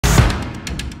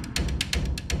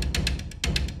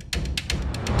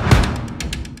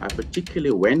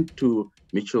particularly went to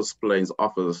Mitchell's Plain's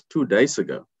office 2 days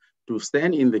ago to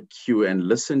stand in the queue and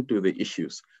listen to the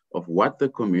issues of what the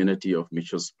community of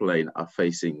Mitchell's Plain are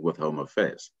facing with Home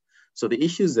Affairs. So the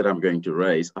issues that I'm going to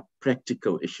raise are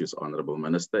practical issues, Honorable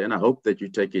Minister, and I hope that you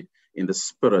take it in the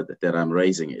spirit that I'm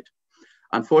raising it.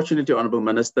 Unfortunately, Honorable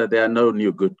Minister, there are no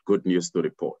new good news to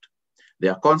report.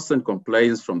 There are constant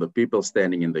complaints from the people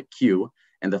standing in the queue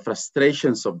and the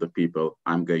frustrations of the people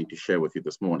I'm going to share with you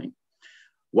this morning.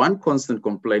 One constant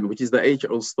complaint, which is the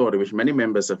age-old story, which many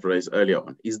members have raised earlier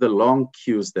on, is the long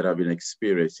queues that have been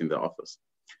experienced in the office.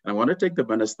 And I want to take the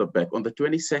Minister back. On the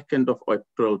 22nd of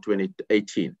April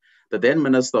 2018, the then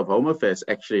Minister of Home Affairs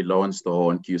actually launched the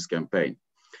Horn Queues campaign.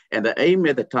 And the aim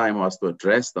at the time was to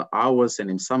address the hours and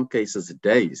in some cases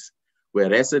days where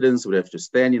residents would have to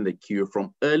stand in the queue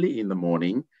from early in the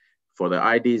morning for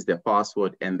their IDs, their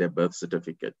passport, and their birth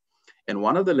certificate. And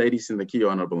one of the ladies in the queue,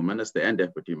 Honorable Minister and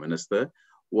Deputy Minister,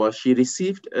 was she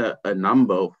received a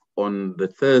number on the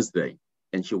Thursday,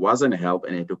 and she wasn't helped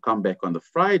and had to come back on the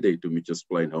Friday to Mitchell's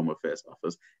Plain Home Affairs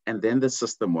office, and then the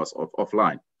system was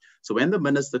offline. So when the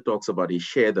Minister talks about he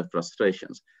shared the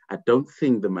frustrations, I don't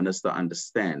think the Minister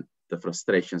understands the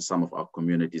frustrations some of our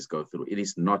communities go through. It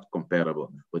is not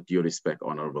comparable, with due respect,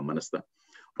 Honorable Minister.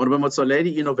 Honorable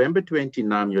Motsoaledi, in November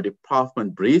 29, your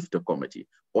department briefed the committee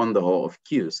on the whole of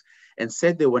queues and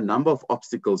said there were a number of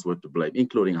obstacles were to blame,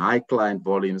 including high client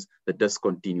volumes, the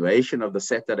discontinuation of the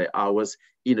Saturday hours,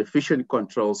 inefficient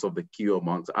controls of the queue,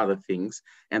 amongst other things.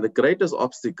 And the greatest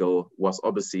obstacle was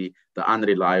obviously the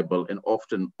unreliable and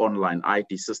often online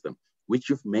IT system, which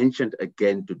you've mentioned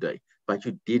again today, but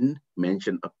you didn't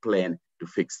mention a plan to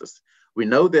fix this. We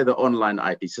know that the online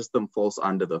IT system falls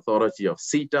under the authority of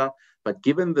SITA, but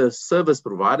given the service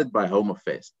provided by Home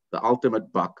Affairs, the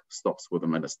ultimate buck stops with the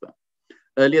Minister.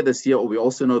 Earlier this year, we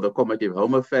also know the Committee of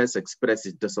Home Affairs expressed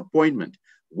its disappointment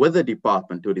with the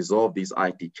department to resolve these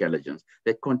IT challenges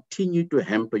that continue to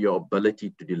hamper your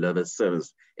ability to deliver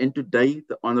service. And today,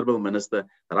 the Honorable Minister,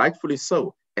 rightfully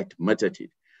so, admitted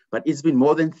it. But it's been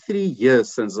more than 3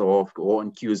 years since the war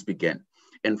on queues began.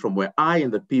 And from where I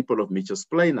and the people of Mitchell's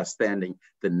Plain are standing,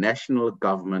 the national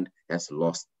government has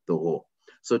lost the war.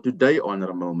 So today,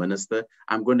 Honorable Minister,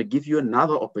 I'm going to give you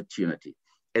another opportunity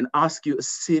and ask you a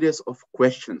series of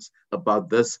questions about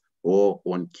this war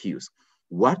on queues.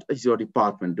 What is your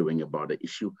department doing about the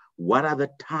issue? What are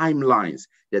the timelines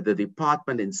that the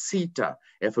department and SITA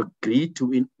have agreed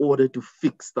to in order to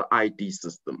fix the IT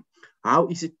system? How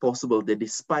is it possible that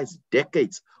despite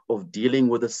decades of dealing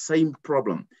with the same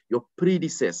problem, your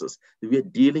predecessors, we are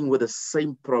dealing with the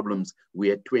same problems we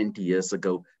had 20 years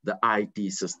ago, the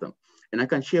IT system? And I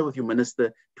can share with you,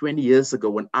 Minister, 20 years ago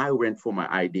when I went for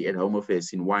my ID at Home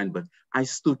Affairs in Wynberg, I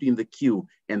stood in the queue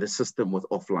and the system was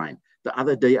offline. The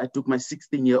other day, I took my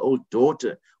 16-year-old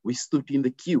daughter. We stood in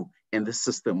the queue and the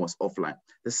system was offline.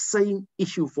 The same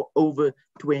issue for over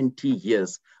 20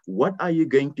 years. What are you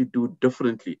going to do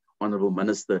differently, Honorable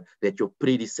Minister, that your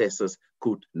predecessors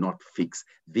could not fix?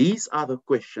 These are the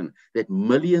questions that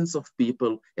millions of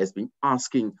people has been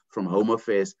asking from Home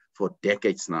Affairs for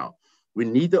decades now. We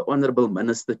need the Honorable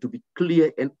Minister to be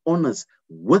clear and honest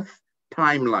with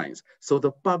timelines so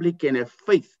the public can have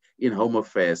faith in Home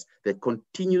Affairs that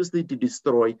continuously to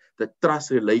destroy the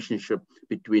trust relationship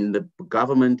between the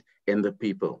government and the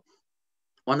people.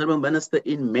 Honorable Minister,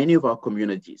 in many of our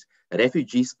communities,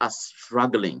 refugees are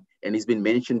struggling, and it's been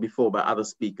mentioned before by other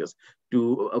speakers,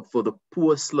 for the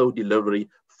poor, slow delivery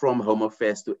from Home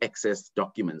Affairs to access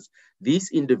documents.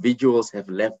 These individuals have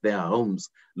left their homes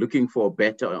looking for a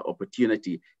better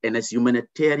opportunity. And as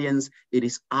humanitarians, it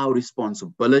is our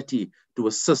responsibility to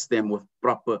assist them with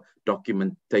proper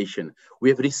documentation. We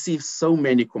have received so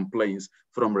many complaints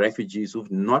from refugees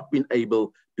who've not been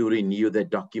able to renew their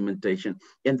documentation,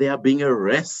 and they are being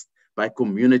arrested by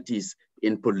communities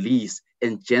in police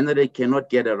and generally cannot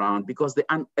get around because they're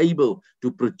unable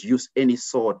to produce any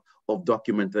sort of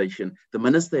documentation. The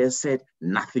Minister has said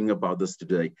nothing about this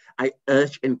today. I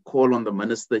urge and call on the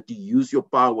Minister to use your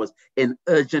powers and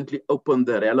urgently open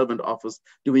the relevant office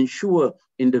to ensure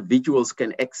individuals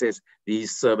can access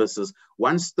these services.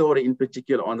 One story in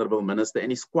particular, Honorable Minister,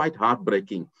 and it's quite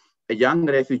heartbreaking. A young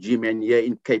refugee man here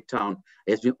in Cape Town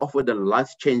has been offered a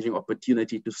life-changing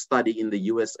opportunity to study in the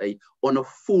USA on a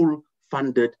full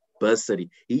funded bursary.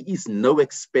 He is no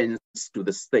expense to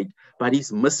the state, but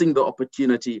he's missing the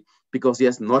opportunity because he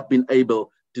has not been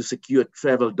able to secure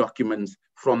travel documents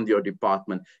from your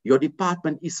department. Your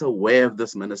department is aware of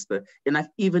this, Minister, and I've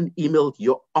even emailed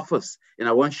your office, and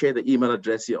I won't share the email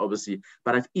address here, obviously,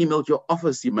 but I've emailed your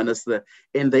office, Minister,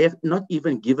 and they have not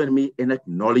even given me an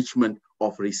acknowledgement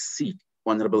of receipt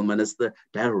Honorable Minister,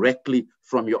 directly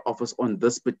from your office on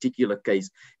this particular case.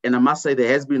 And I must say,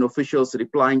 there has been officials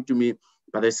replying to me,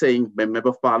 but they're saying, Member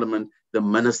of Parliament, the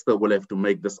Minister will have to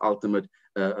make this ultimate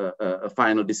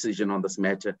final decision on this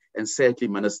matter. And sadly,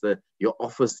 Minister, your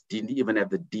office didn't even have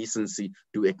the decency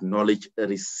to acknowledge a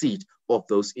receipt of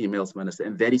those emails, Minister.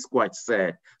 And that is quite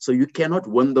sad. So you cannot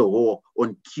win the war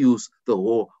on queues, the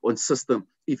war on system,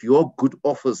 if your good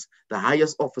office, the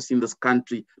highest office in this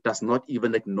country, does not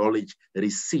even acknowledge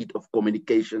receipt of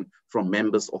communication from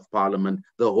members of Parliament.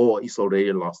 The war is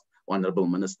already lost, Honorable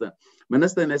Minister.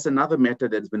 Minister, and there's another matter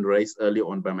that's been raised earlier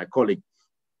on by my colleague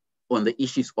on the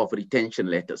issues of retention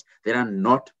letters that are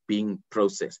not being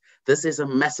processed. This has a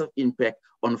massive impact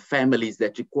on families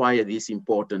that require these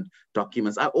important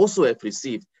documents. I also have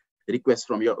received requests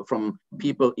from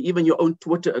people, even your own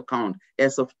Twitter account.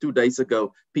 As of 2 days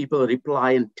ago, people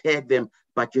reply and tag them,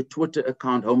 but your Twitter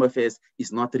account, Home Affairs,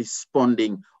 is not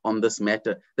responding on this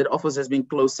matter. That office has been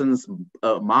closed since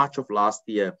March of last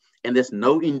year, and there's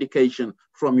no indication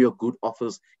from your good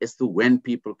office as to when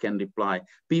people can reply.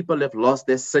 People have lost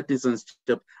their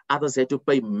citizenship. Others had to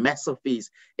pay massive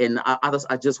fees, and others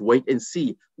are just wait and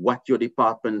see what your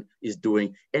department is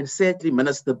doing. And sadly,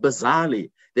 Minister,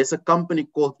 bizarrely, there's a company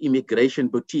called Immigration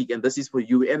Boutique, and this is for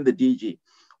you and the DG,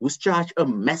 who's charged a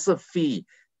massive fee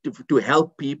to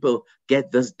help people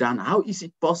get this done. How is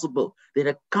it possible that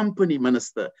a company,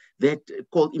 Minister, that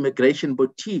called Immigration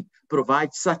Boutique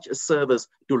provides such a service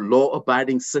to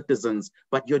law-abiding citizens,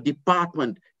 but your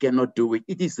department cannot do it?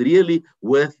 It is really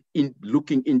worth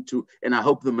looking into, and I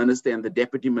hope the Minister and the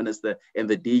Deputy Minister and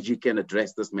the DG can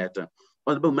address this matter.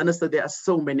 Honorable Minister, there are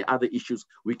so many other issues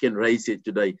we can raise here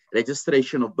today.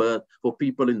 Registration of birth for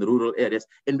people in rural areas.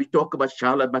 And we talk about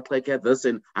Charlotte Maxeke this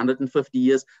in 150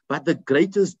 years. But the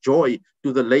greatest joy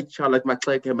to the late Charlotte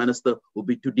Maxeke, Minister, will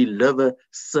be to deliver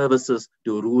services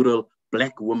to rural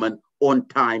Black women on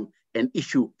time and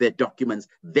issue their documents.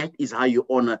 That is how you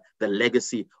honor the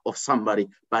legacy of somebody.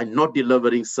 By not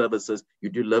delivering services,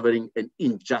 you're delivering an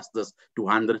injustice to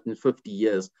 150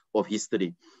 years of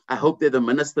history. I hope that the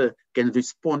Minister can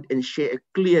respond and share a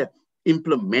clear,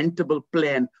 implementable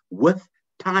plan with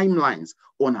timelines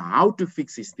on how to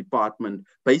fix his department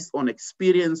based on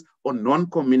experience or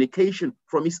non-communication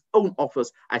from his own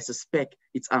office. I suspect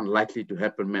it's unlikely to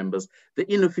happen, members.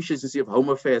 The inefficiency of Home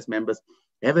Affairs, members,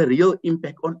 have a real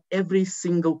impact on every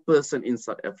single person in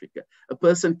South Africa. A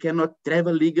person cannot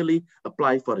travel legally,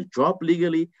 apply for a job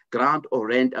legally, grant or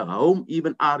rent a home,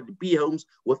 even RDP homes,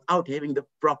 without having the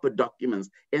proper documents.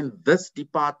 And this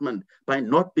department, by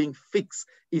not being fixed,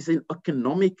 is an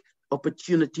economic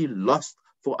opportunity lost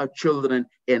for our children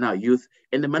and our youth.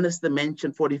 And the Minister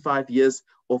mentioned 45 years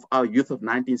of our youth of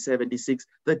 1976.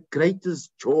 The greatest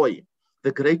joy,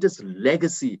 the greatest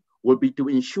legacy will be to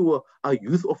ensure our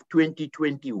youth of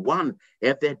 2021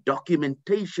 have their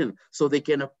documentation so they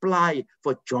can apply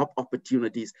for job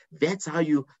opportunities. That's how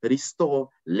you restore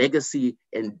legacy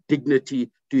and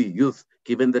dignity to youth,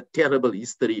 given the terrible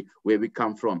history where we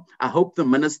come from. I hope the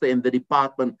Minister and the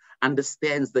department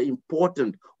understands the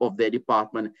importance of their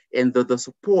department and the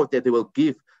support that they will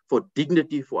give for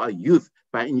dignity for our youth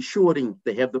by ensuring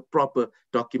they have the proper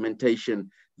documentation.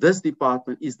 This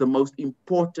department is the most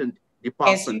important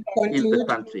department in the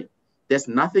country. There's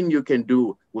nothing you can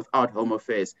do without Home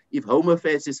Affairs. If Home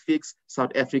Affairs is fixed,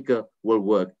 South Africa will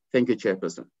work. Thank you,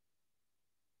 Chairperson.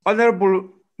 Honorable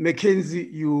Mackenzie,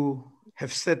 you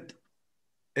have said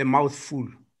a mouthful,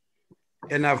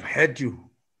 and I've heard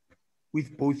you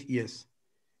with both ears.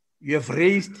 You have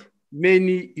raised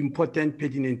many important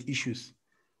pertinent issues.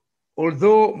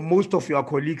 Although most of your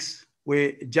colleagues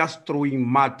were just throwing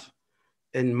mud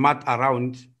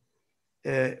around,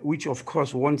 which of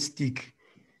course won't stick,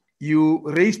 you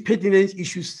raise pertinent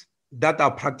issues that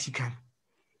are practical.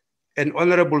 And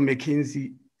Honorable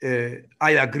Mackenzie,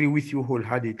 I agree with you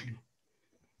wholeheartedly.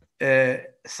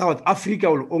 South Africa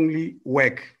will only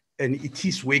work, and it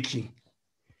is working,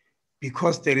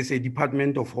 because there is a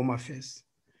Department of Home Affairs.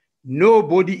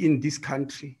 Nobody in this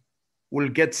country will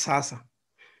get SASSA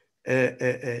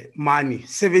money,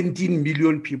 17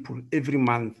 million people every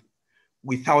month,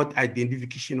 without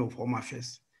identification of Home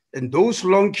Affairs. And those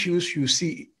long queues you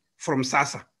see from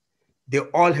SASSA, they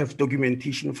all have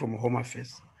documentation from Home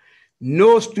Affairs.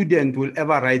 No student will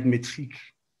ever write matric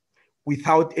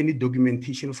without any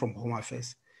documentation from Home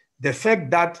Affairs. The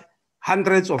fact that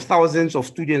hundreds of thousands of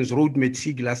students wrote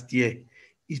matric last year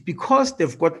is because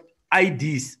they've got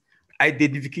IDs,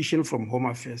 identification from Home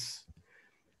Affairs.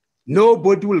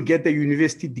 Nobody will get a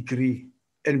university degree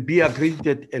and be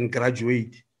accredited and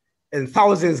graduate, and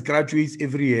thousands graduates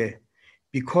every year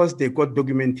because they got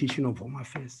documentation of Home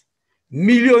Affairs.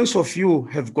 Millions of you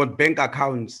have got bank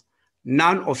accounts.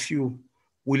 None of you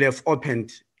will have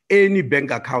opened any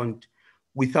bank account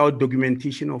without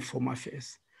documentation of Home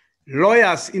Affairs.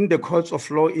 Lawyers in the courts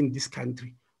of law in this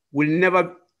country will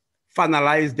never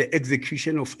finalize the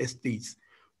execution of estates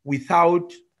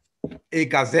without a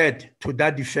gazette to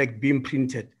that effect being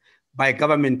printed by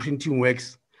government printing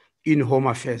works in Home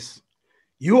Affairs.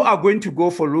 You are going to go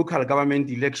for local government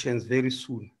elections very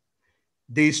soon.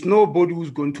 There is nobody who's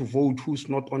going to vote who's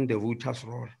not on the voters'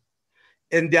 roll.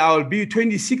 And there will be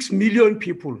 26 million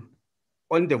people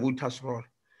on the voters' roll.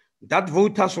 That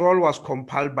voters' roll was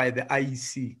compiled by the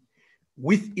IEC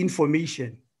with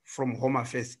information from Home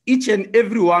Affairs. Each and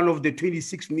every one of the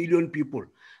 26 million people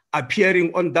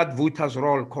appearing on that voters'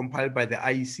 roll compiled by the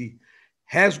IEC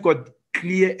has got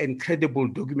clear and credible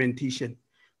documentation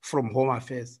from Home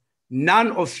Affairs.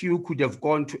 None of you could have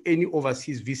gone to any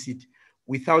overseas visit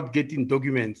without getting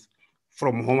documents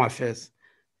from Home Affairs.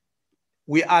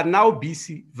 We are now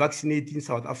busy vaccinating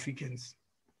South Africans,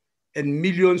 and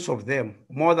millions of them,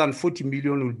 more than 40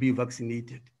 million, will be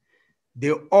vaccinated.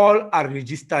 They all are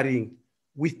registering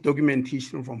with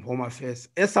documentation from Home Affairs.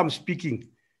 As I'm speaking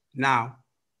now,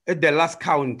 at the last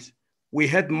count, we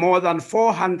had more than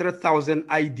 400,000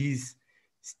 IDs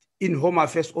in Home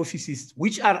Affairs offices,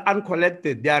 which are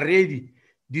uncollected. They are ready.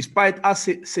 Despite us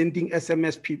sending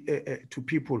SMS to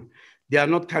people, they are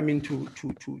not coming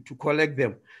to collect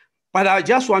them. But I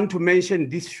just want to mention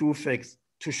these few facts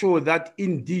to show that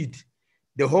indeed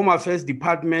the Home Affairs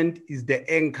Department is the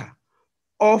anchor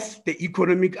of the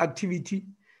economic activity,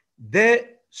 the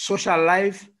social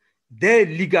life, the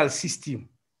legal system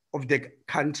of the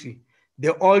country. They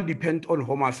all depend on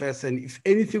Home Affairs, and if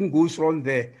anything goes wrong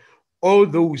there, all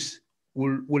those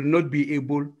will not be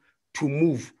able to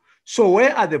move. So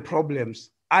where are the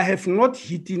problems? I have not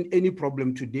hidden any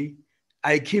problem today.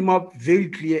 I came up very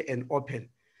clear and open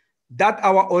that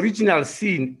our original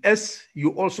sin, as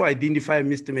you also identify,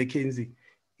 Mr. Mackenzie,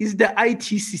 is the IT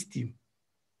system.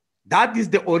 That is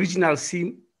the original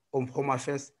sin of Home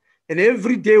Affairs. And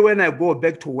every day when I go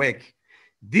back to work,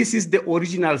 this is the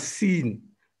original sin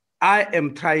I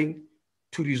am trying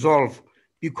to resolve,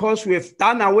 because we have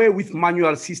done away with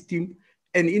manual system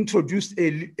and introduced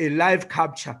a live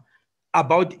capture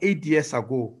about 8 years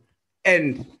ago.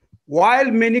 And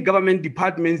while many government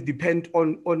departments depend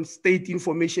on State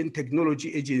Information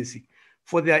Technology Agency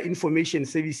for their information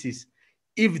services,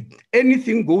 if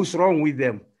anything goes wrong with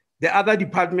them, the other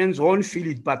departments won't feel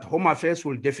it, but Home Affairs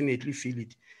will definitely feel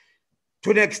it.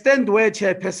 To the extent where,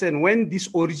 Chairperson, when this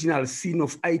original sin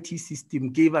of IT system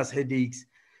gave us headaches,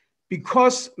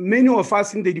 because many of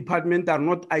us in the department are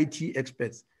not IT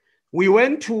experts, we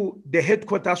went to the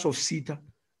headquarters of SITA,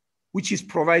 which is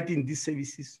providing these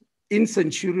services in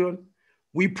Centurion.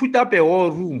 We put up a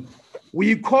war room.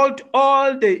 We called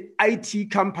all the IT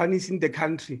companies in the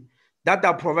country that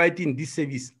are providing this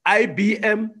service: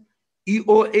 IBM,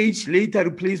 EOH, later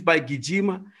replaced by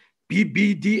Gijima,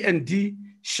 BBD&D,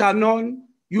 Shannon,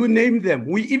 you name them.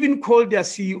 We even called their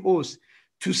CEOs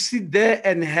to sit there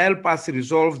and help us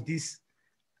resolve this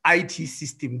IT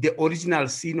system, the original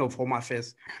sin of Home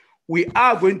Affairs. We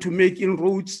are going to make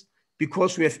inroads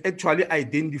because we have actually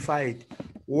identified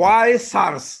why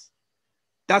SARS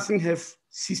doesn't have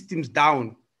systems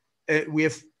down. We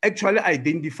have actually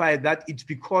identified that it's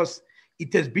because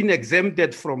it has been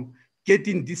exempted from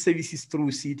getting these services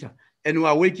through SITA, and we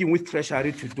are working with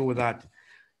Treasury to do that.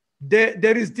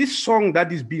 There is this song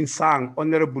that is being sung,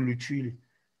 Honorable Luchili,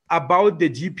 about the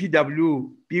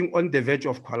GPW being on the verge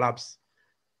of collapse.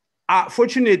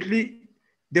 Fortunately,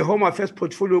 the Home Affairs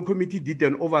Portfolio Committee did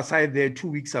an oversight there 2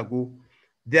 weeks ago.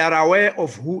 They are aware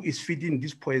of who is feeding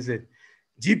this poison.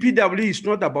 GPW is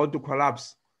not about to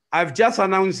collapse. I've just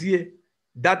announced here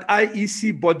that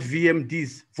IEC bought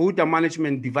VMDs, voter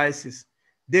management devices.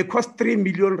 They cost 3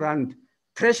 million rand.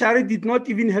 Treasury did not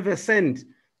even have a cent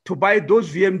to buy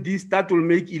those VMDs that will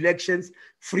make elections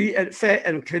free and fair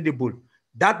and credible.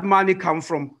 That money comes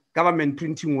from government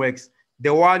printing works.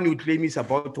 The one you claim is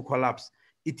about to collapse.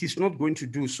 It is not going to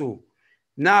do so.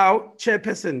 Now,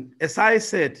 Chairperson, as I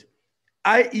said,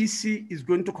 IEC is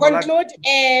going to collapse.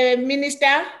 Conclude,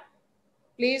 Minister,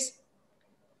 please.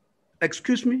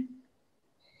 Excuse me?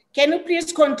 Can you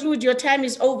please conclude? Your time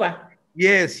is over.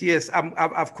 Yes,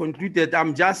 I've concluded.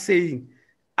 I'm just saying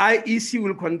IEC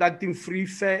will conduct free,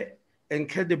 fair, and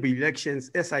credible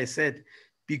elections, as I said,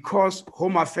 because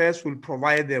Home Affairs will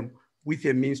provide them with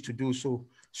a means to do so.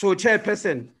 So,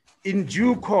 Chairperson, in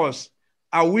due course,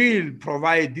 I will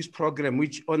provide this program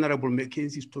which Honorable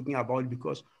Mackenzie is talking about,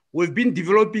 because we've been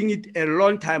developing it a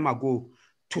long time ago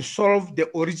to solve the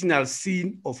original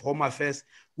sin of Home Affairs,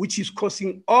 which is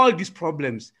causing all these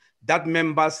problems that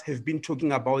members have been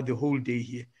talking about the whole day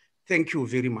here. Thank you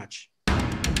very much.